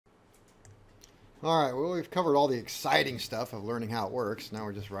All right, well, we've covered all the exciting stuff of learning how it works. Now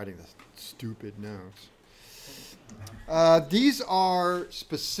we're just writing the stupid notes. These are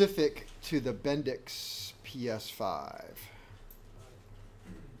specific to the Bendix PS5.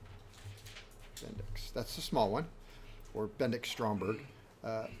 Bendix, that's the small one, or Bendix Stromberg.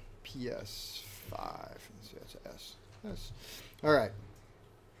 PS5, let's see, that's S. S. All right.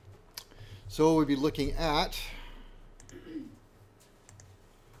 So we'll be looking at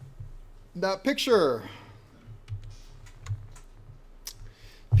that picture.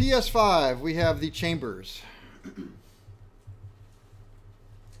 PS5, we have the chambers.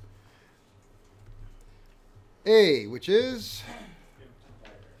 A, which is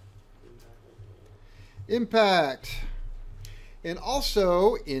impact. And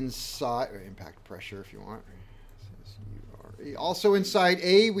also inside, or impact pressure if you want. Also inside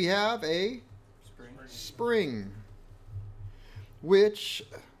A, we have a spring, which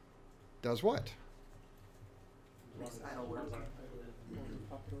does what?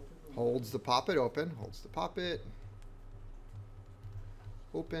 Holds the poppet open. Holds the poppet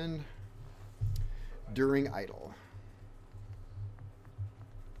open during idle.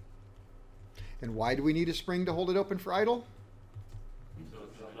 And why do we need a spring to hold it open for idle?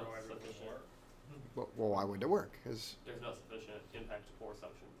 Well, why wouldn't it work? Because there's not sufficient impact for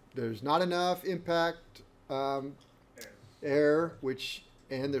suction. There's not enough impact air,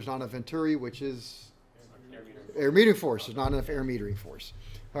 and there's not enough venturi, which is air metering force. There's not enough air metering force.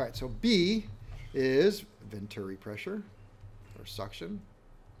 All right, so B is venturi pressure or suction.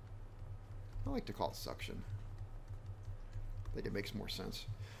 I like to call it suction. I think it makes more sense.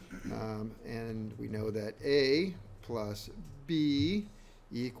 And we know that A plus B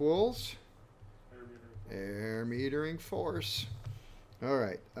equals air metering force. All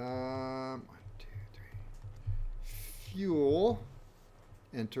right. 1, 2, 3. Fuel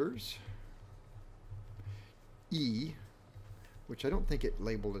enters E, which I don't think it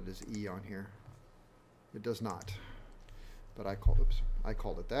labeled it as E on here. It does not. But I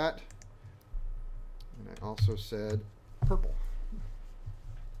called it that. And I also said purple.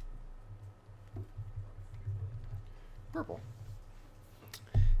 Purple.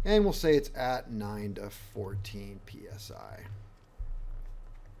 And we'll say it's at 9 to 14 psi.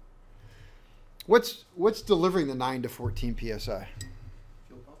 What's delivering the 9 to 14 psi?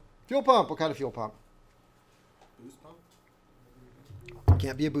 Fuel pump? Fuel pump. What kind of fuel pump? Boost pump?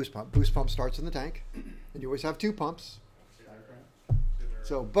 Can't be a boost pump. Boost pump starts in the tank, and you always have 2 pumps.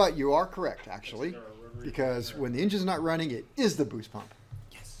 So, but you are correct, actually, because when the engine's not running, it is the boost pump.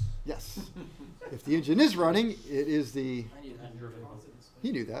 Yes. Yes. If the engine is running, it is the... I knew that.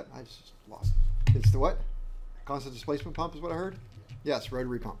 He knew that. I just lost. It's the what? Constant displacement pump is what I heard? Yes,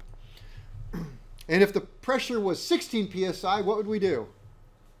 rotary pump. And if the pressure was 16 psi, what would we do?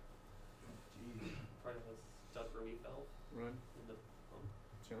 Part of this stuck relief valve. Run. In the pump.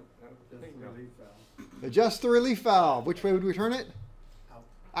 Jump out of the relief valve. Adjust the relief valve. Which way would we turn it? Out.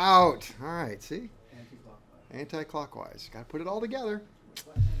 Out. All right, see? Anti-clockwise. Anti-clockwise. Got to put it all together.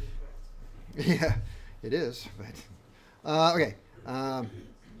 Yeah, it is. But okay.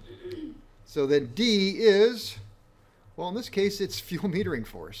 So then D is, well, in this case, it's fuel metering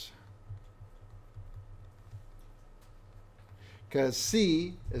force. Because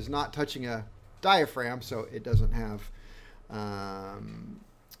C is not touching a diaphragm, so it doesn't have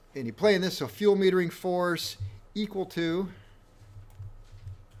any play in this. So fuel metering force equal to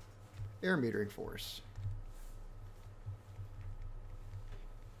air metering force.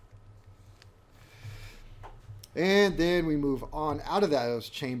 And then we move on out of those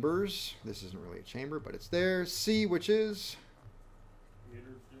chambers. This isn't really a chamber, but it's there. C, which is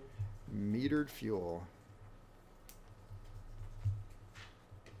metered fuel.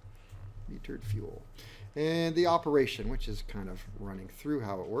 Metered fuel. And the operation, which is kind of running through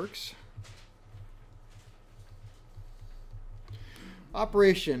how it works.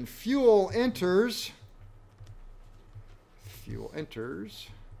 Operation, fuel enters. Fuel enters.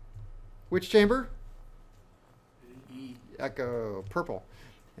 Which chamber? E. Echo, purple,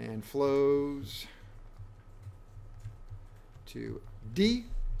 and flows to D.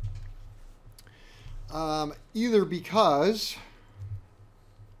 Either because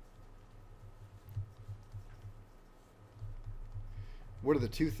what are the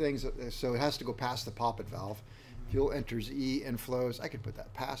 2 things? So it has to go past the poppet valve. Fuel enters E and flows. I could put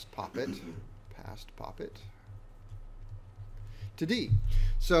that past poppet to D.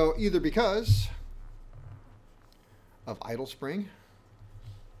 So either because of idle spring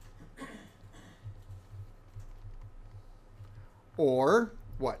or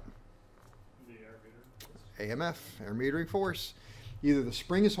what? The air meter. AMF, air metering force. Either the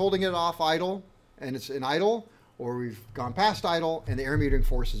spring is holding it off idle and it's in idle, or we've gone past idle and the air metering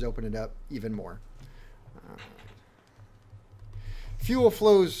force has opened it up even more. Fuel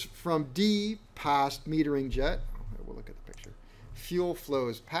flows from D past metering jet. We'll look at the picture. Fuel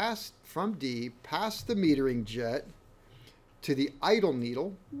flows from D past the metering jet to the idle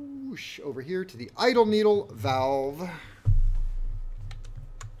needle, whoosh, over here to the idle needle valve.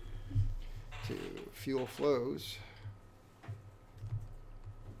 Fuel flows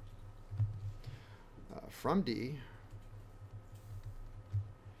from D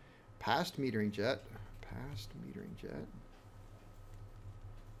past metering jet, past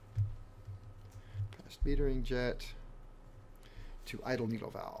metering jet to idle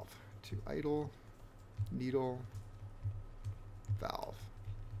needle valve,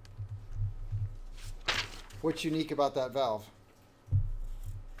 What's unique about that valve?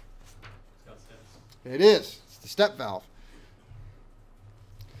 It's got steps. It is. It's the step valve.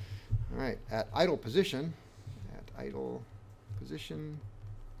 All right. At idle position,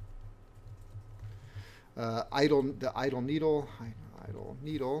 the idle needle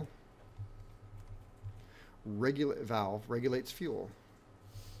valve regulates fuel.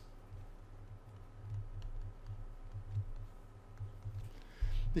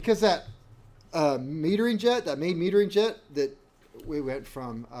 Because that metering jet, that main metering jet that we went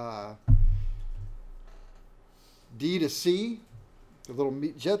from D to C, the little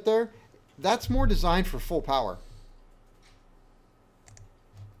jet there, that's more designed for full power.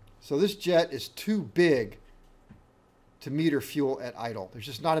 So this jet is too big to meter fuel at idle. There's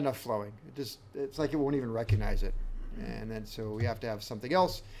just not enough flowing. It's like it won't even recognize it. And then so we have to have something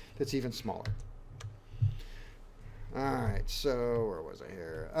else that's even smaller. All right, so where was I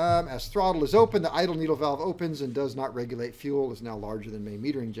here? As throttle is open, the idle needle valve opens and does not regulate fuel, is now larger than main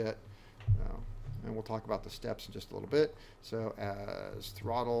metering jet. And we'll talk about the steps in just a little bit. So as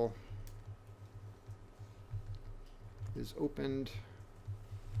throttle is opened,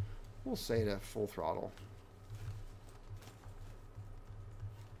 we'll say to full throttle.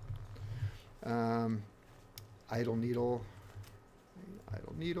 Idle needle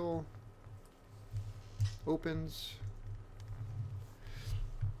opens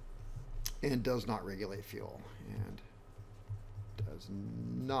and does not regulate fuel, and does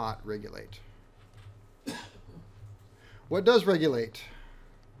not regulate. What does regulate?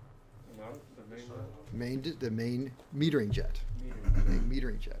 No, the main one. The main metering jet. Main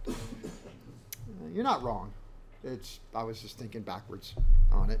metering jet. You're not wrong. I was just thinking backwards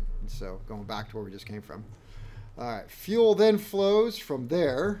on it, and so going back to where we just came from. All right, fuel then flows from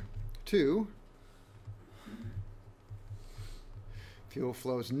there to. Fuel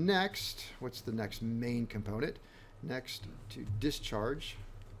flows next. What's the next main component? Next to discharge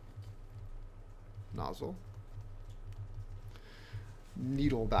nozzle,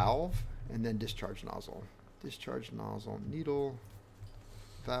 needle valve, and then discharge nozzle. Discharge nozzle, needle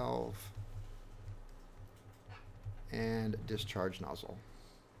valve, and discharge nozzle.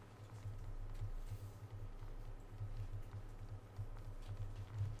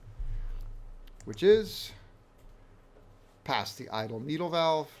 Which is past the idle needle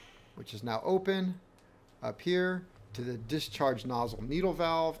valve, which is now open, up here to the discharge nozzle needle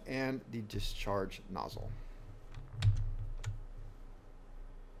valve and the discharge nozzle.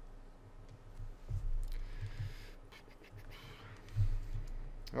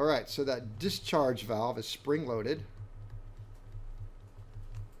 All right, so that discharge valve is spring-loaded.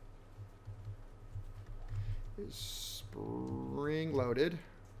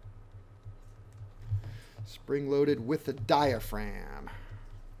 Spring-loaded with the diaphragm.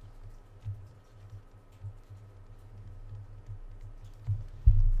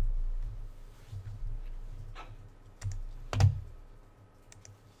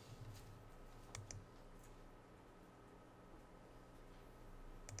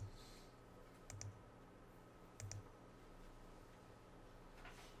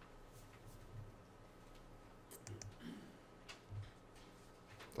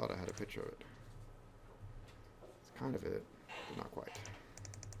 Thought I had a picture of it. It's kind of it, but not quite.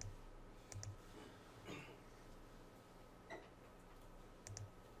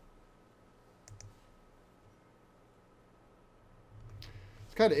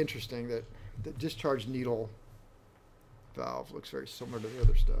 It's kind of interesting that the discharge needle valve looks very similar to the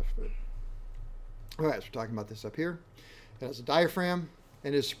other stuff. But all right, so we're talking about this up here. It has a diaphragm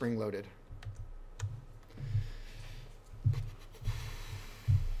and is spring-loaded.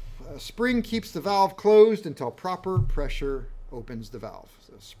 Spring keeps the valve closed until proper pressure opens the valve.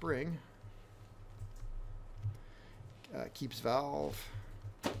 So spring keeps valve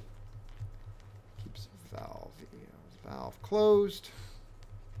closed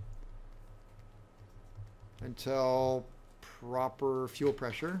until proper fuel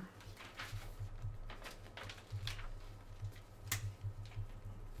pressure.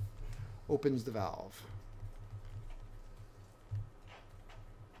 Opens the valve.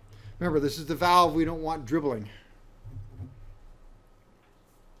 Remember, this is the valve we don't want dribbling.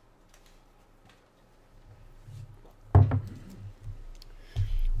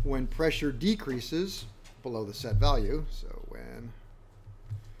 When pressure decreases below the set value, so when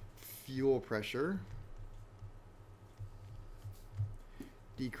fuel pressure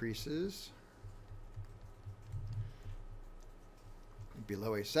decreases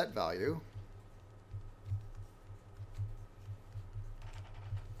below a set value,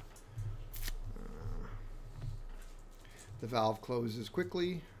 the valve closes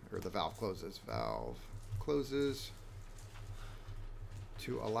quickly, or the valve closes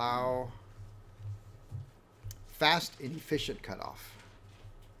to allow fast and efficient cutoff.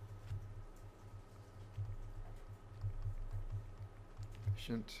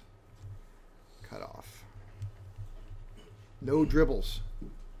 Efficient cutoff. No dribbles.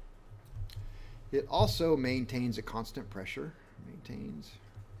 It also maintains a constant pressure. Maintains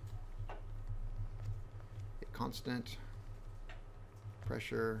a constant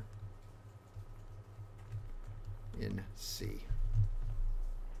pressure in C.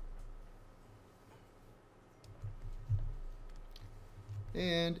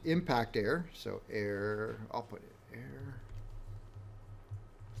 And impact air, so air, I'll put it air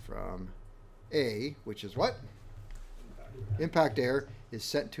from A, which is what? Impact air is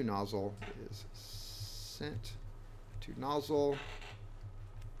sent to nozzle,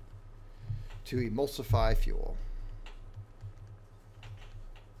 to emulsify fuel.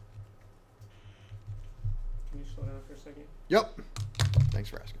 Can you slow down for a second? Yep. Thanks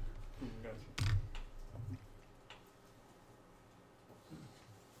for asking. Gotcha.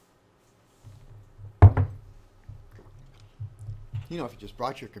 You know, if you just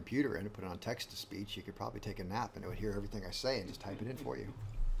brought your computer in and put it on text-to-speech, you could probably take a nap and it would hear everything I say and just type it in for you.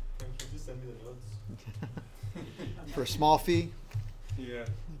 Can you just send me the notes? For a small fee, Yeah.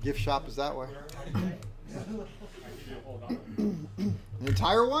 gift shop is that way. An An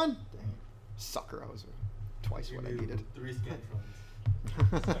entire one? Dang. Sucker, I was twice what I needed. 3 scantrons.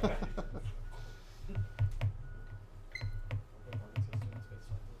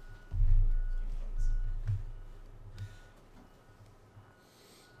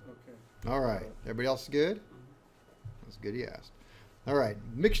 Okay. All right. Everybody else good? That's good he asked. All right.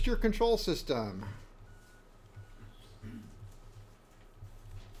 Mixture control system.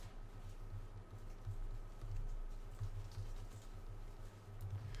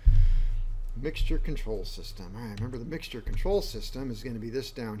 Mixture control system. All right. Remember, the mixture control system is going to be this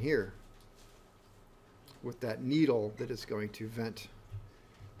down here with that needle that is going to vent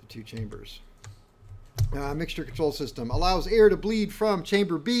the two chambers. Mixture control system allows air to bleed from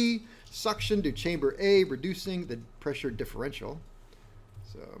chamber B, suction to chamber A, reducing the pressure differential.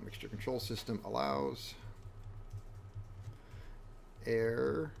 So mixture control system allows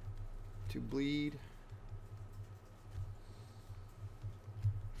air to bleed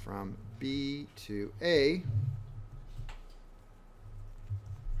from B to A,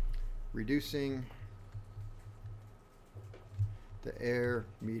 reducing the air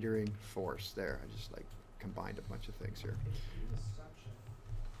metering force. There, I just like combined a bunch of things here.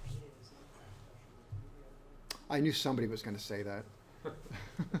 I knew somebody was going to say that.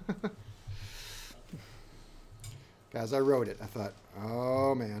 As I wrote it, I thought,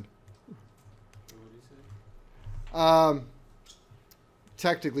 oh man. What did you say?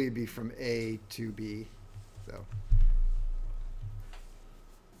 Technically it'd be from A to B, so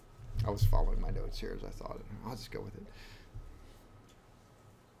I was following my notes here as I thought it. I'll just go with it.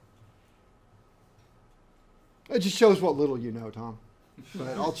 It just shows what little you know, Tom. But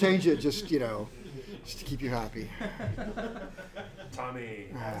I'll change it just, you know, just to keep you happy. Tommy.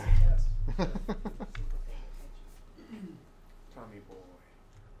 Tommy boy.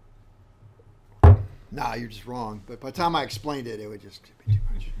 Nah, you're just wrong. But by the time I explained it, it would just be too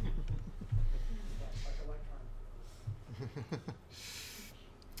much.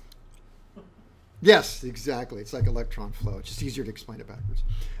 Yes, exactly. It's like electron flow. It's just easier to explain it backwards.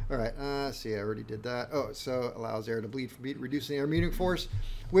 All right. See, I already did that. Oh, so allows air to bleed from B, reducing air metering force,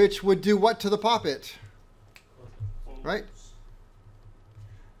 which would do what to the poppet? Right?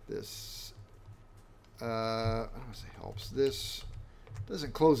 This, I don't want to say helps. This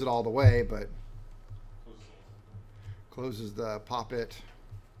doesn't close it all the way, but closes the poppet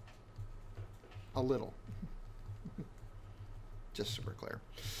a little. Just so we're clear.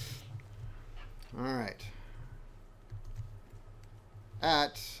 All right.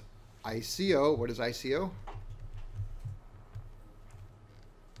 At ICO, what is ICO?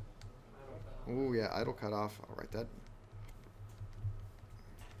 Oh yeah, idle cutoff. I'll write that.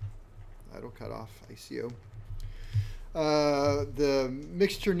 Idle cutoff, ICO. The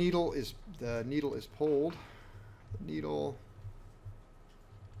mixture needle is pulled. The needle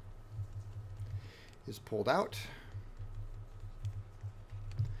is pulled out,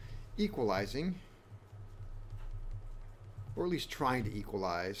 equalizing, or at least trying to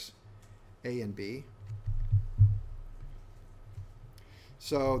equalize A and B.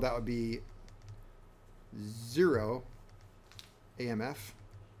 So that would be 0 AMF.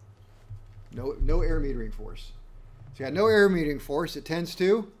 No air metering force. So you got no air metering force. It tends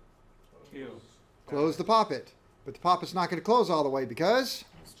to close the poppet. But the poppet's not going to close all the way because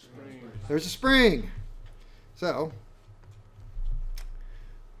there's a spring. So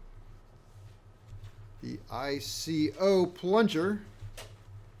the ICO plunger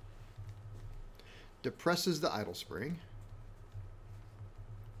depresses the idle spring.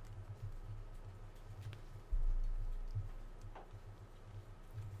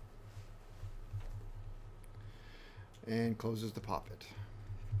 And closes the poppet.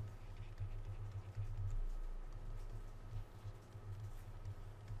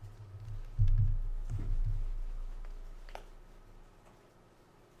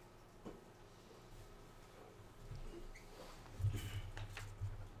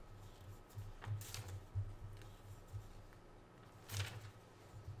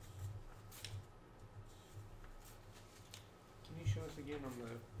 Can you show us again on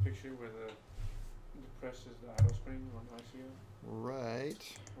the picture where the depresses the idle spring on ICO? Right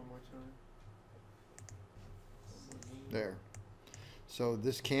One more time. there. So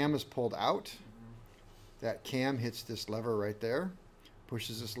this cam is pulled out. Mm-hmm. That cam hits this lever right there,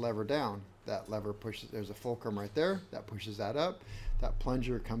 pushes this lever down. That lever pushes, there's a fulcrum right there, that pushes that up. That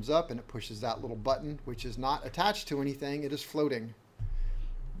plunger comes up and it pushes that little button, which is not attached to anything, it is floating.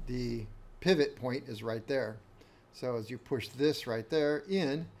 The pivot point is right there. So as you push this right there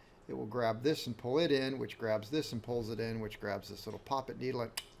in, it will grab this and pull it in, which grabs this and pulls it in, which grabs this little poppet needle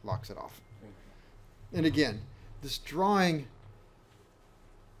and locks it off. And again, this drawing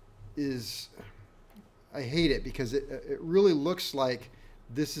is, I hate it because it really looks like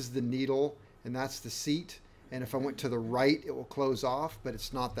this is the needle and that's the seat. And if I went to the right, it will close off, but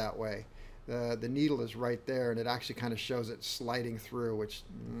it's not that way. The needle is right there and it actually kind of shows it sliding through, which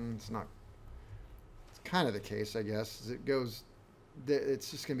it's not, it's kind of the case, I guess. As it goes,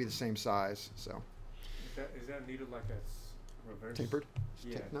 it's just going to be the same size. So Is that needle like that's reversed? tapered?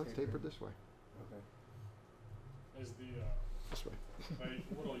 Yeah, No, it's tapered this way. Okay. Is the This way.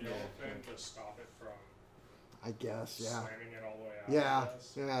 little yellow thing to stop it from I guess, yeah. slamming it all the way out? Yeah, I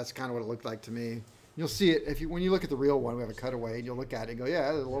guess? yeah, that's kind of what it looked like to me. You'll see it if you when you look at the real one. We have a cutaway, and you'll look at it and go,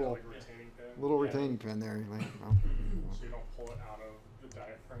 "Yeah, there's a Yeah, little like retaining pin. little Yeah. retaining pin there." You're like, well, So you don't pull it out of the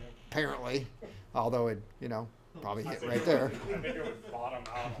diaphragm. apparently, although it probably I hit think right it there. would- I think it would bottom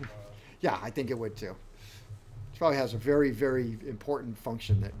out on the. Yeah, I think it would too. It probably has a very very important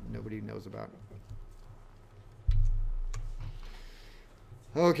function that nobody knows about.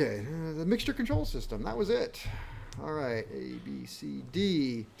 Okay, the mixture control system. That was it. All right, A, B, C,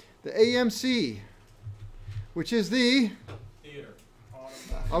 D. The AMC, which is the. Theater.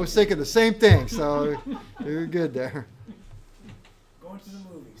 I was thinking the same thing, so you're good there. Going to the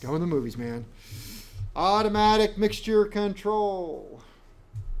movies. Go in the movies, man. Automatic mixture control.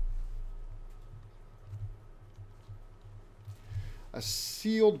 A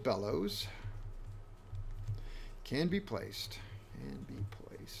sealed bellows can be placed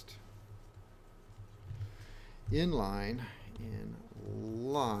in line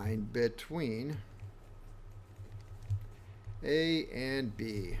between A and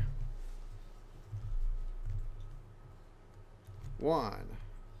B. 1.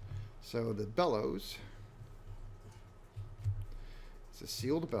 So the bellows, it's a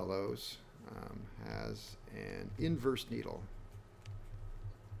sealed bellows, has an inverse needle.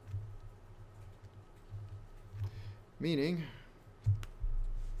 Meaning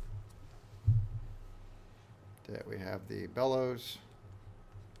that we have the bellows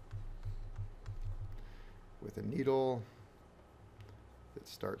with a needle that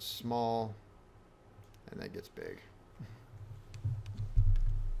starts small and that gets big.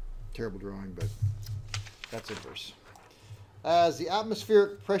 Terrible drawing, but that's inverse. As the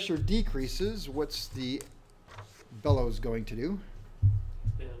atmospheric pressure decreases, what's the bellows going to do?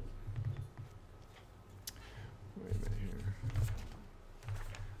 Spin. Wait a minute here.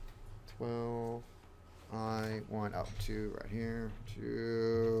 12. I want up to right here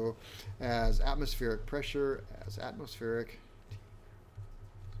to as atmospheric pressure atmospheric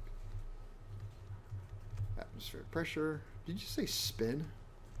pressure. Did you say spin?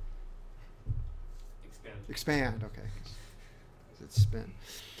 Expand, okay. It's spin.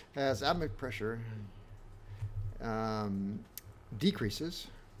 As atmospheric pressure decreases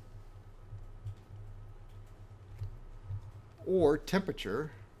or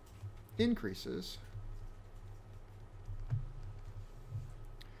temperature increases,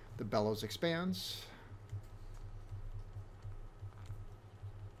 the bellows expands.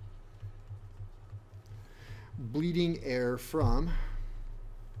 Bleeding air from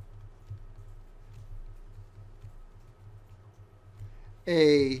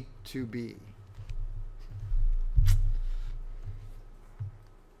A to B.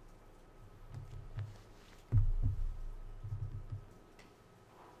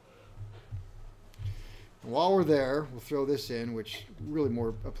 While we're there, we'll throw this in, which really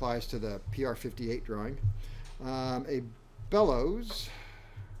more applies to the PR58 drawing. A bellows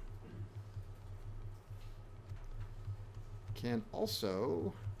can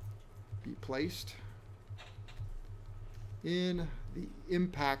also be placed in the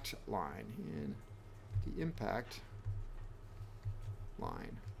impact line,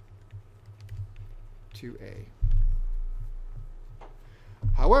 to A.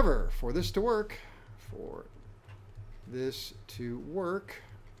 However, for this to work,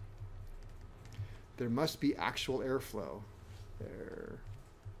 there must be actual airflow. There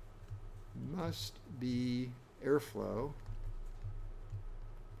must be airflow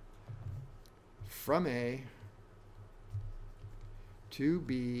from A to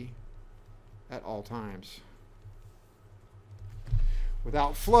B at all times.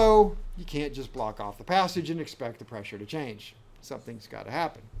 Without flow, you can't just block off the passage and expect the pressure to change. Something's got to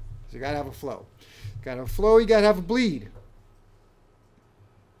happen. So you got to have a flow. You got to have a flow, you got to have a bleed.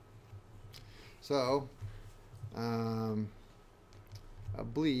 So, a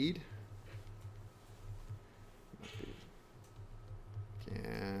bleed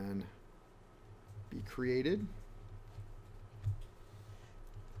can be created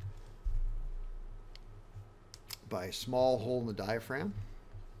by a small hole in the diaphragm.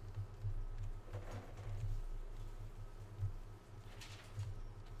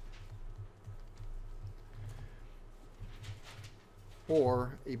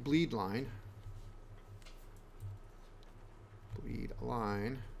 Or a bleed line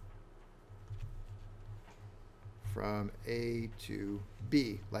from A to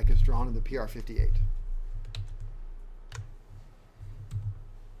B, like it's drawn in the PR58.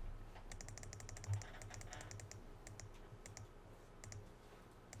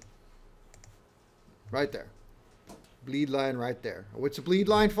 Right there. Bleed line right there. What's a bleed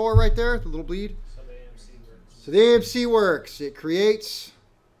line for right there? The little bleed? So the AMC works. So the AMC works. It creates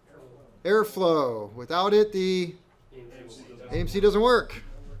airflow. Without it, the AMC doesn't work.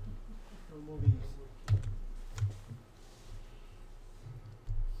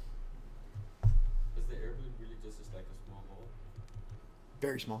 Is the air bleed really just like a small hole?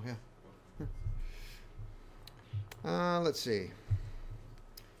 Very small, yeah. Let's see.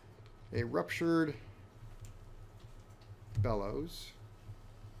 A ruptured bellows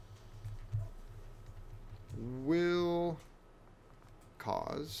will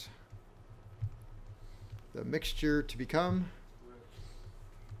cause the mixture to become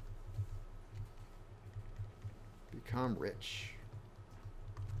rich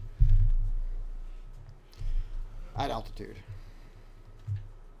at altitude.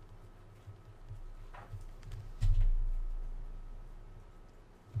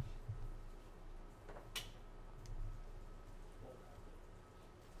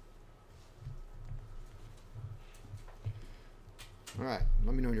 All right,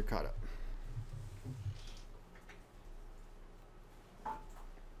 let me know when you're caught up.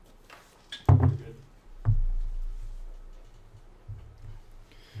 Good.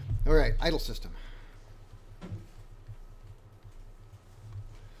 All right, idle system.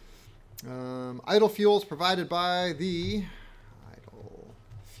 Idle fuel is provided by the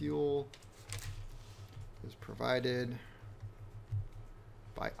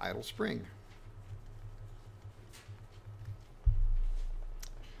idle spring.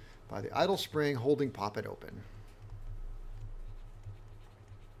 By the idle spring holding poppet open.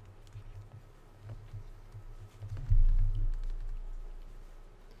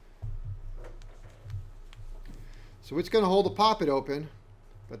 So it's going to hold the poppet open,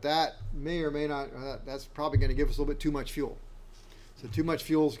 but that may or may not, that's probably going to give us a little bit too much fuel. So too much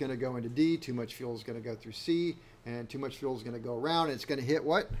fuel is going to go into D, too much fuel is going to go through C, and too much fuel is going to go around, and it's going to hit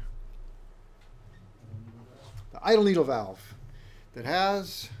what? The idle needle valve that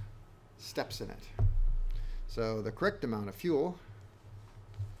has steps in it. So the correct amount of fuel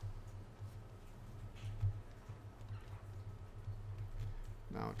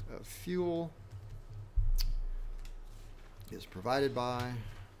is provided by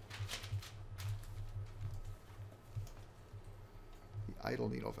the idle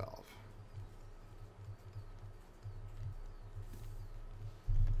needle valve.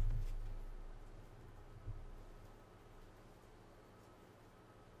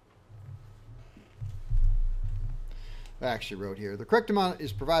 I actually wrote here, the correct amount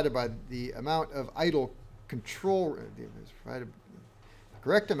is provided by the amount of idle control, the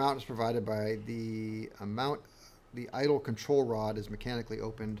correct amount is provided by the amount the idle control rod is mechanically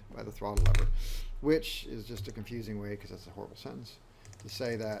opened by the throttle lever, which is just a confusing way, because that's a horrible sentence, to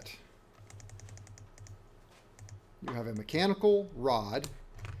say that you have a mechanical rod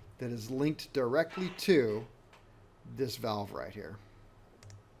that is linked directly to this valve right here.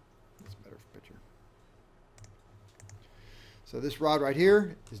 That's better for picture. So this rod right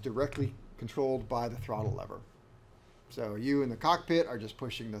here is directly controlled by the throttle lever. So you in the cockpit are just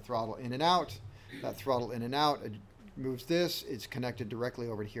pushing the throttle in and out. That throttle in and out moves this. It's connected directly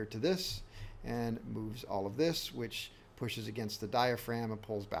over here to this and moves all of this, which pushes against the diaphragm and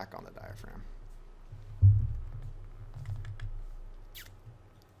pulls back on the diaphragm.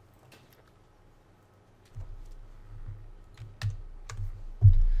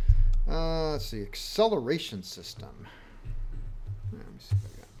 Let's see, acceleration system. Let me see if I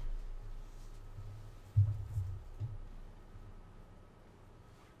got.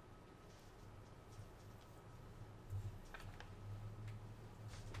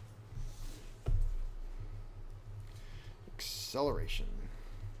 Acceleration.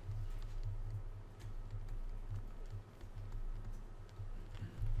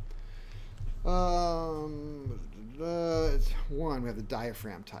 It's one, we have the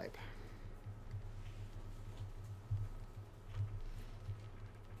diaphragm type.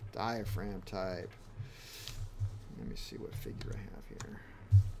 Diaphragm type. Let me see what figure I have here.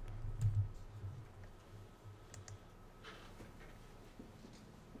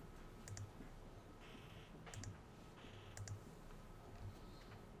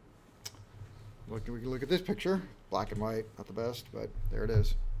 Look, we can look at this picture. Black and white, not the best, but there it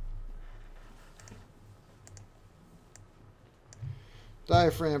is.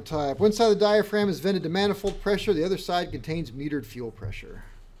 Diaphragm type. One side of the diaphragm is vented to manifold pressure. The other side contains metered fuel pressure.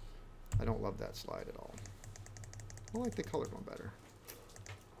 I don't love that slide at all. I like the colored one better.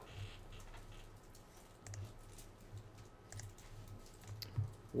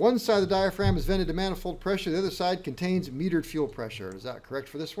 One side of the diaphragm is vented to manifold pressure. The other side contains metered fuel pressure. Is that correct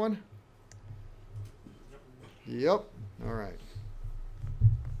for this one? Yep. All right.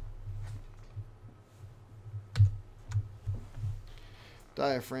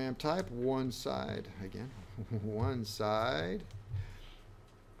 Diaphragm type, one side, again, one side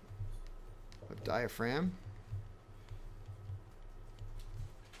of diaphragm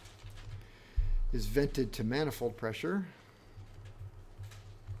is vented to manifold pressure.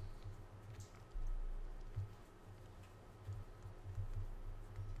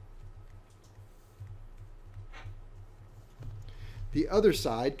 The other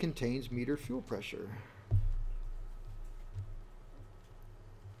side contains metered fuel pressure.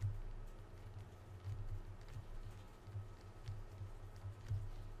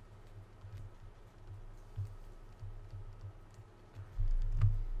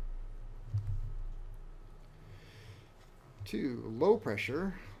 To low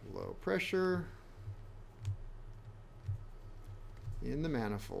pressure in the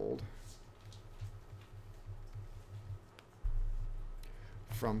manifold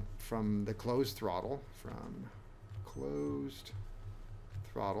from the closed throttle,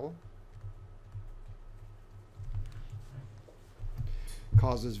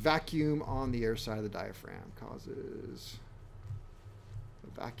 causes vacuum on the air side of the diaphragm, causes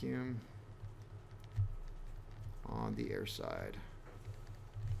a vacuum on the air side.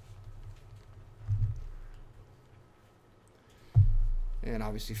 And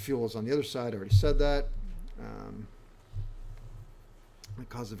obviously fuel is on the other side, I already said that. It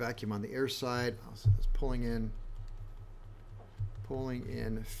causes a vacuum on the air side. Also, it's pulling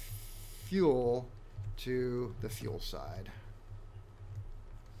in fuel to the fuel side.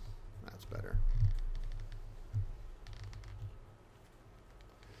 That's better.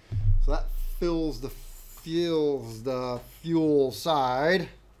 So that fills the fuel side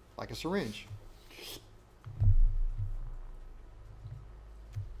like a syringe.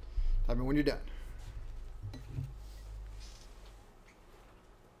 Tell me when you're done.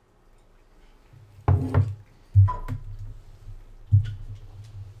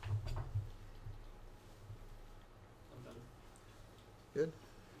 Good.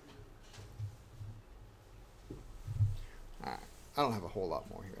 All right. I don't have a whole lot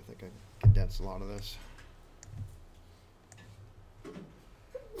more here. I think I condensed a lot of this.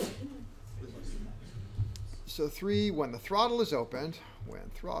 So 3, when the throttle is opened, when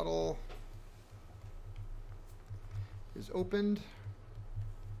throttle is opened,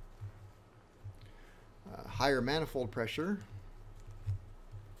 higher manifold pressure,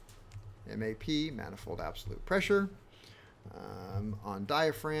 MAP, manifold absolute pressure, on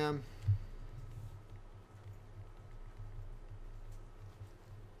diaphragm,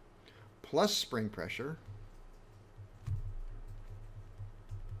 plus spring pressure,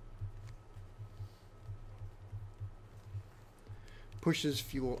 pushes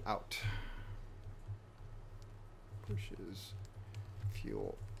fuel out. Pushes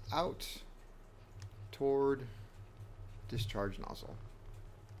fuel out toward discharge nozzle.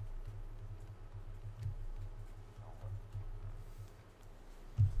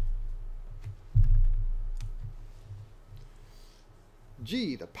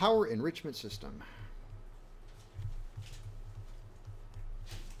 G, the power enrichment system.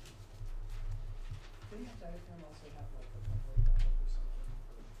 Didn't the diaphragm also have like a one-way valve or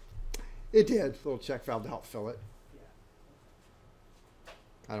something? It did, little check valve to help fill it. Yeah.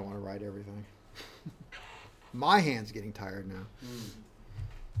 I don't want to write everything. My hand's getting tired now.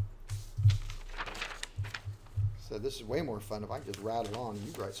 So this is way more fun if I can just rattle on and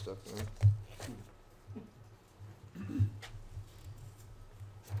you write stuff down.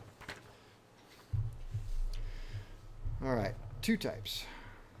 All right, 2 types.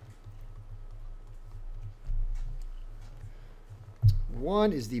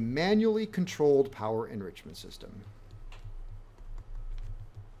 One is the manually controlled power enrichment system.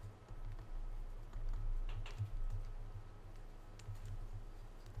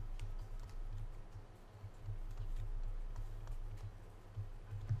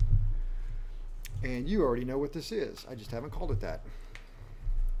 And you already know what this is. I just haven't called it that.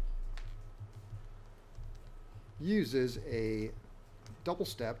 Uses a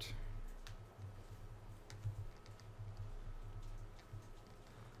double-stepped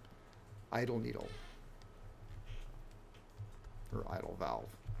idle needle or idle valve.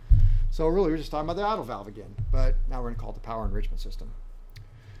 So really we're just talking about the idle valve again, but now we're going to call it the power enrichment system.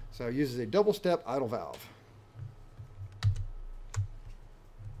 So it uses a double-step idle valve.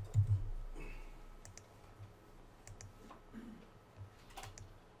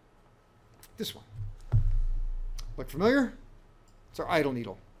 This one. Look familiar? It's our idle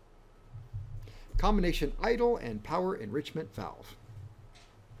needle. Combination idle and power enrichment valve.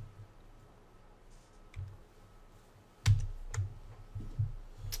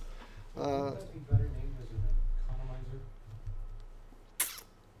 Wouldn't that be better named as an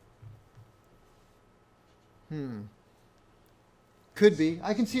economizer? Could be.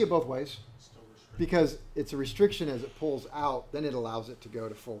 I can see it both ways. Still restricted. Because it's a restriction as it pulls out, then it allows it to go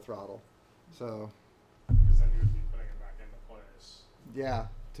to full throttle. So, Because then you would be putting it back into place. yeah,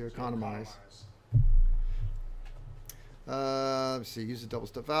 to economize. Let's see, use a double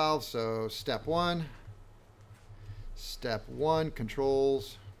step valve. So, step 1. Step 1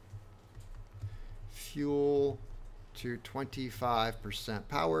 controls fuel to 25%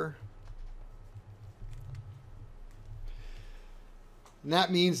 power. And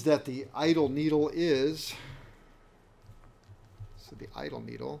that means that the idle needle is, so the idle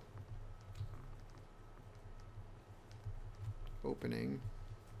needle opening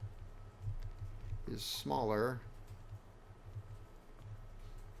is smaller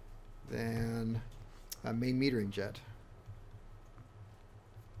than a main metering jet.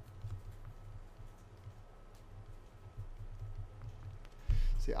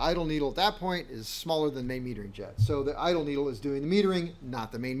 So the idle needle at that point is smaller than main metering jet. So the idle needle is doing the metering,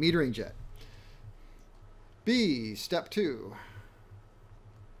 not the main metering jet. B, step 2.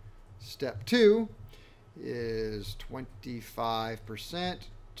 Step 2 is 25%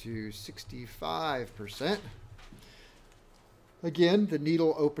 to 65%. Again, the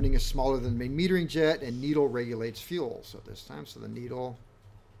needle opening is smaller than the main metering jet, and needle regulates fuel. So this time, so the needle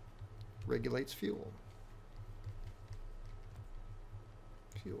regulates fuel.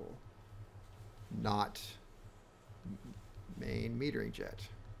 Fuel, not main metering jet.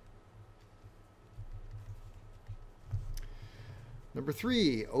 Number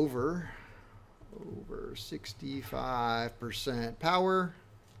 3, over 65% power.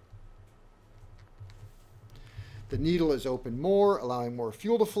 The needle is opened more, allowing more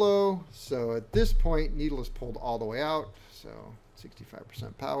fuel to flow. So at this point, needle is pulled all the way out. So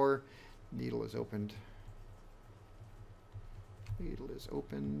 65% power. Needle is opened. Needle is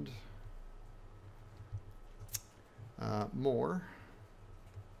opened more,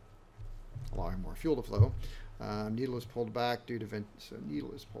 allowing more fuel to flow. Needle is pulled back due to vent. So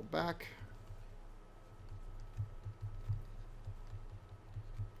needle is pulled back.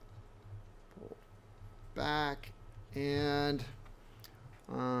 back, and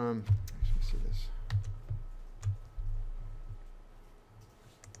let me see this.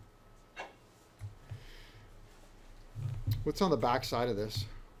 What's on the back side of this?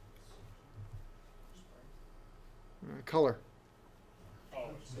 Color. Oh,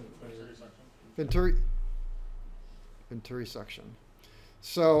 it's the Venturi section. Venturi suction.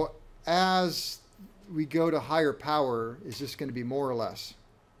 So as we go to higher power, is this going to be more or less?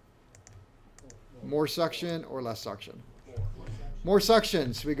 More suction or less suction? More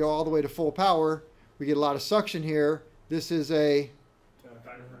suction. So we go all the way to full power. We get a lot of suction here. This is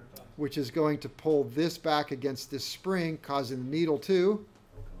which is going to pull this back against this spring, causing the needle to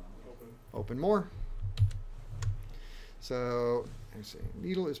open more. So let me see.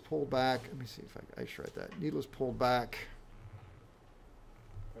 Needle is pulled back. Let me see if I should write that. Needle is pulled back.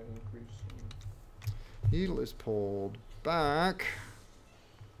 Needle is pulled back.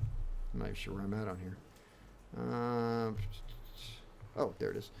 I'm not even sure where I'm at on here. Oh,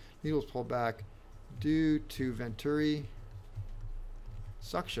 there it is. Needle is pulled back due to Venturi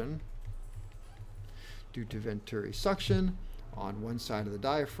suction. Due to Venturi suction on one side of the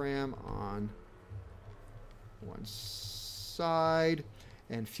diaphragm, on one side,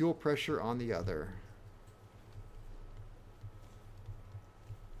 and fuel pressure on the other.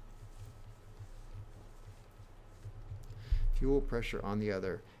 Fuel pressure on the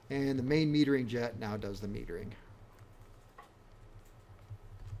other. And the main metering jet now does the metering.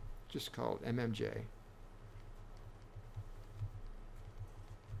 Just called MMJ.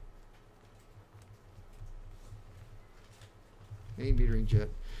 Main metering jet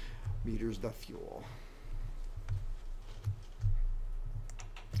meters the fuel.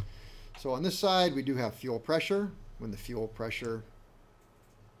 So on this side, we do have fuel pressure. When the fuel pressure,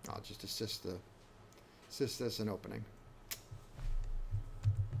 I'll just assist this in opening.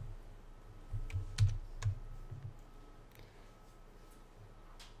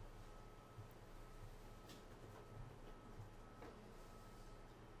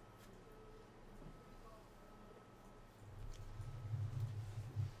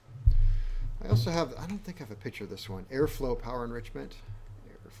 I also have, I don't think I have a picture of this one, airflow power enrichment.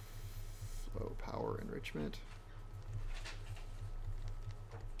 Airflow power enrichment.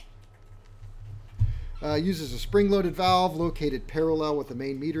 Uses a spring-loaded valve located parallel with the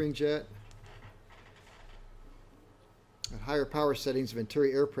main metering jet. At higher power settings,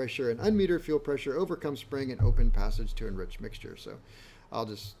 Venturi air pressure and unmetered fuel pressure overcome spring and open passage to enriched mixture. So I'll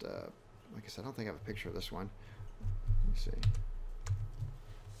just, like I said, I don't think I have a picture of this one. Let me see.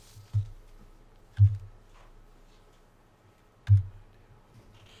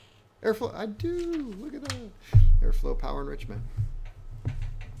 Airflow, I do, look at that. Airflow power enrichment.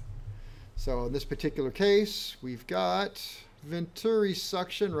 So in this particular case, we've got Venturi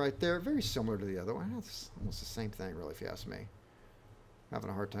suction right there, very similar to the other one. It's almost the same thing, really, if you ask me. I'm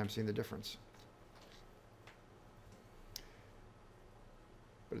having a hard time seeing the difference.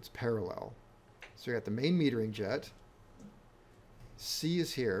 But it's parallel. So you got the main metering jet. C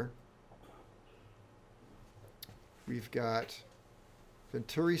is here. We've got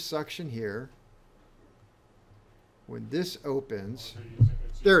Venturi suction here. When this opens,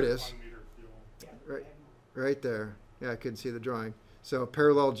 there it is. Right there. Yeah, I couldn't see the drawing. So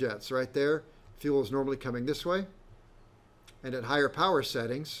parallel jets right there. Fuel is normally coming this way. And at higher power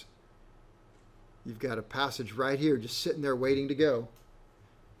settings, you've got a passage right here just sitting there waiting to go.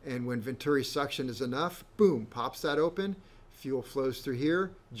 And when Venturi suction is enough, boom, pops that open. Fuel flows through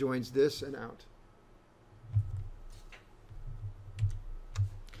here, joins this and out.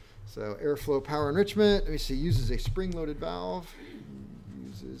 So airflow power enrichment, let me see, uses a spring-loaded valve.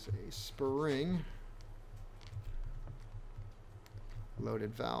 Uses a spring-loaded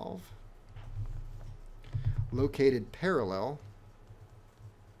valve. Located parallel.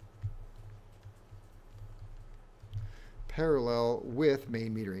 Parallel with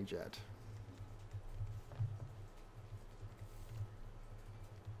main metering jet.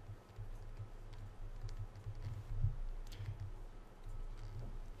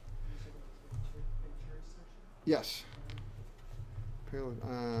 Yes.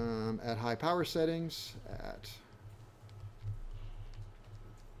 At high power settings, at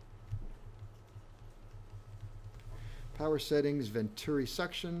power settings, Venturi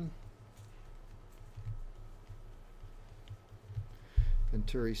suction.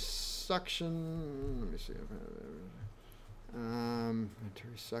 Venturi suction, let me see.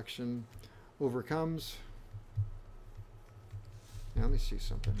 Venturi suction overcomes. Now let me see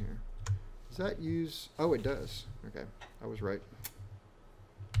something here. Does that use, oh it does. Okay, I was right.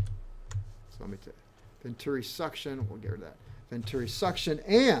 So let me take Venturi suction, we'll get rid of that. Venturi suction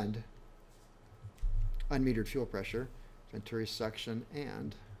and unmetered fuel pressure, venturi suction,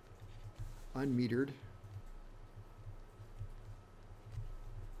 and unmetered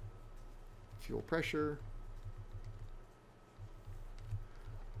fuel pressure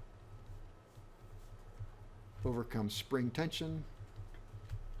overcomes spring tension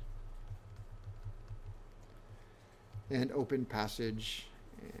and open passage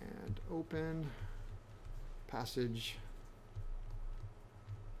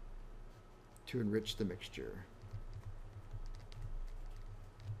to enrich the mixture.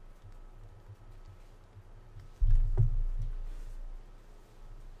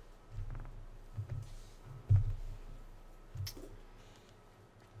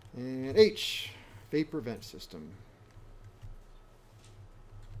 And H, vapor vent system.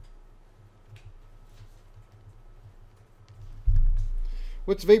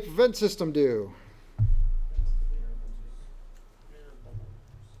 What's vapor vent system do?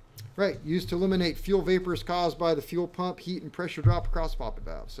 Right, used to eliminate fuel vapors caused by the fuel pump, heat, and pressure drop across poppet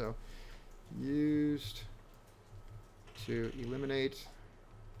valve. So, used to eliminate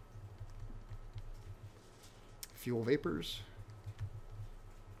fuel vapors.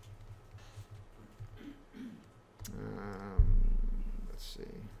 Let's see.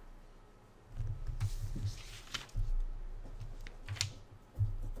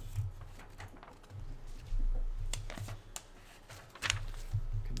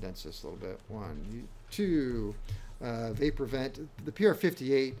 Condense this a little bit. 1, 2, vapor vent. The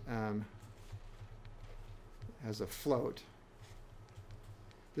PR58 has a float.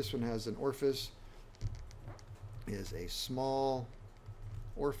 This one has an orifice. Is a small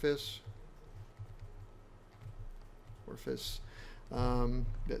orifice.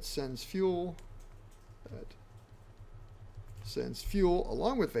 That sends fuel.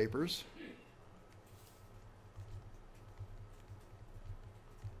 Along with vapors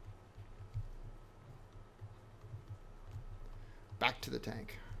back to the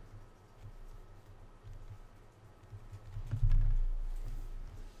tank.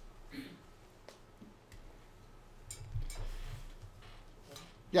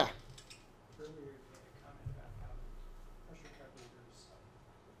 Yeah. Earlier, you made a comment about how pressure carburetors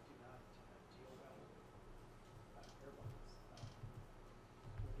do not deal well with air bubbles.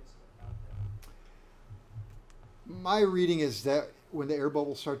 What is it about them? My reading is that when the air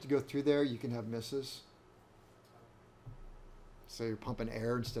bubbles start to go through there, you can have misses. So you're pumping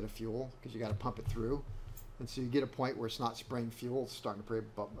air instead of fuel because you got to pump it through. And so you get a point where it's not spraying fuel, it's starting to create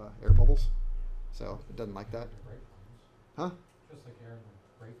air bubbles. So it doesn't like that. Huh? Just like air in the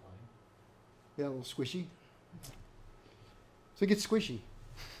grapevine. Yeah, a little squishy. So it gets squishy.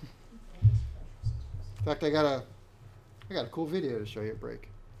 In fact, I got a cool video to show you at break.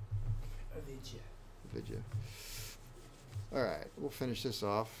 Video. All right, we'll finish this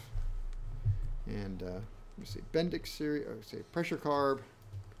off. And let me see, Bendix series. Oh, say pressure carb.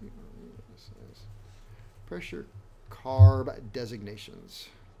 Pressure carb designations.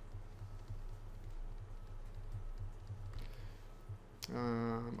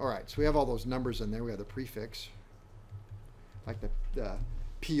 All right, so we have all those numbers in there. We have the prefix, like the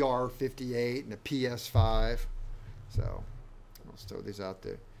PR58 and the PS5. So let's throw these out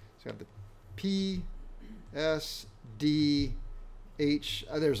there. So we have the P, S, D, H.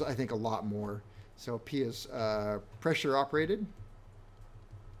 There's, I think, a lot more. So P is pressure operated.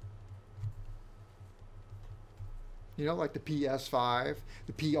 You know, like the PS5,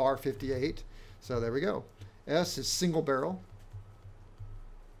 the PR58. So there we go. S is single barrel.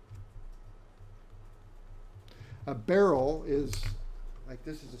 A barrel is, like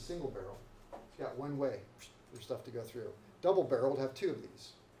this is a single barrel. It's got one way for stuff to go through. Double barrel would have two of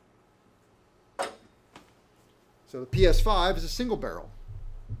these. So the PS5 is a single barrel.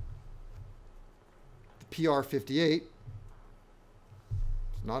 The PR58 is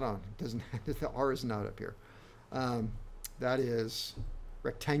not on. It doesn't. The R is not up here. That is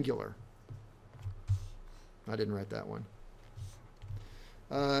rectangular. I didn't write that one.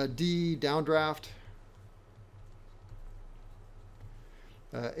 D, downdraft.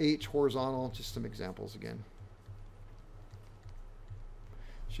 H, horizontal. Just some examples again.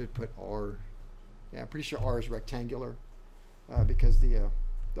 Should put R. Yeah, I'm pretty sure R is rectangular because the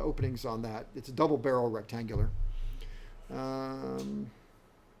openings on that, it's a double barrel rectangular. I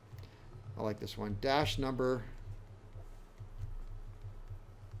like this one. Dash number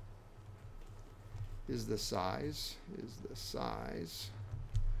is the size.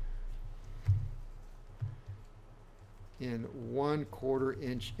 In 1/4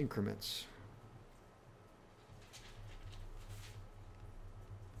 inch increments.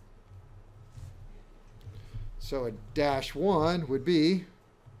 So a -1 would be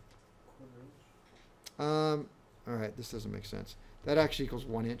All right, this doesn't make sense. That actually equals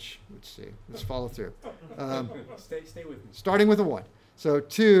 1 inch. Let's see. Let's follow through. Stay with me. Starting with a 1. So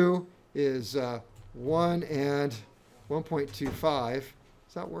 2 is 1 and 1.25. Does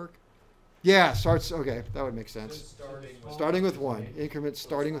that work? Yeah, starts, okay, that would make sense. Starting with 1. Increments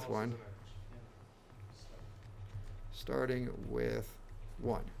starting with 1. Starting with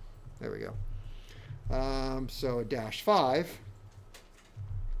 1. There we go. So a dash 5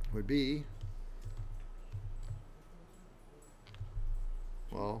 would be,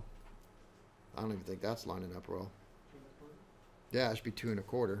 well, I don't even think that's lining up well. Yeah, it should be 2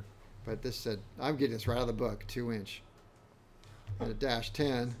 1/4. But this said, I'm getting this right out of the book, 2 inch. And a dash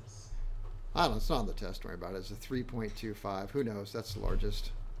 10, I don't know, it's not on the test, don't worry about it. It's a 3.25. Who knows? That's the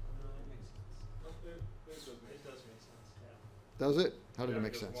largest. It does make sense, yeah. Does it? How did it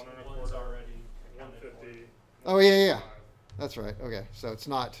make because sense? 1 One's 1/4, already 150. Oh, yeah. That's right. Okay, so it's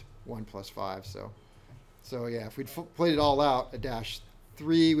not 1 plus 5. So yeah, if we'd played it all out, a dash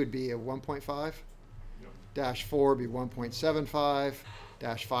 3 would be a 1.5. Yep. Dash 4 would be 1.75.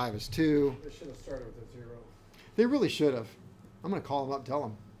 Dash 5 is 2. They should have started with a 0. They really should have. I'm going to call them up and tell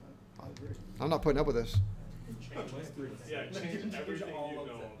them. I agree. I'm not putting up with this. Yeah, change everything you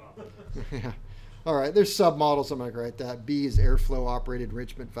know about it. Yeah. All right, there's submodels. I'm going to write that. B is airflow operated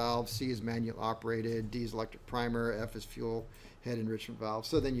enrichment valve. C is manual operated. D is electric primer. F is fuel head enrichment valve.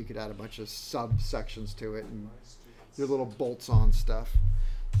 So then you could add a bunch of subsections to it and your little bolts on stuff.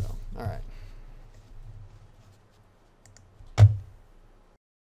 So, all right.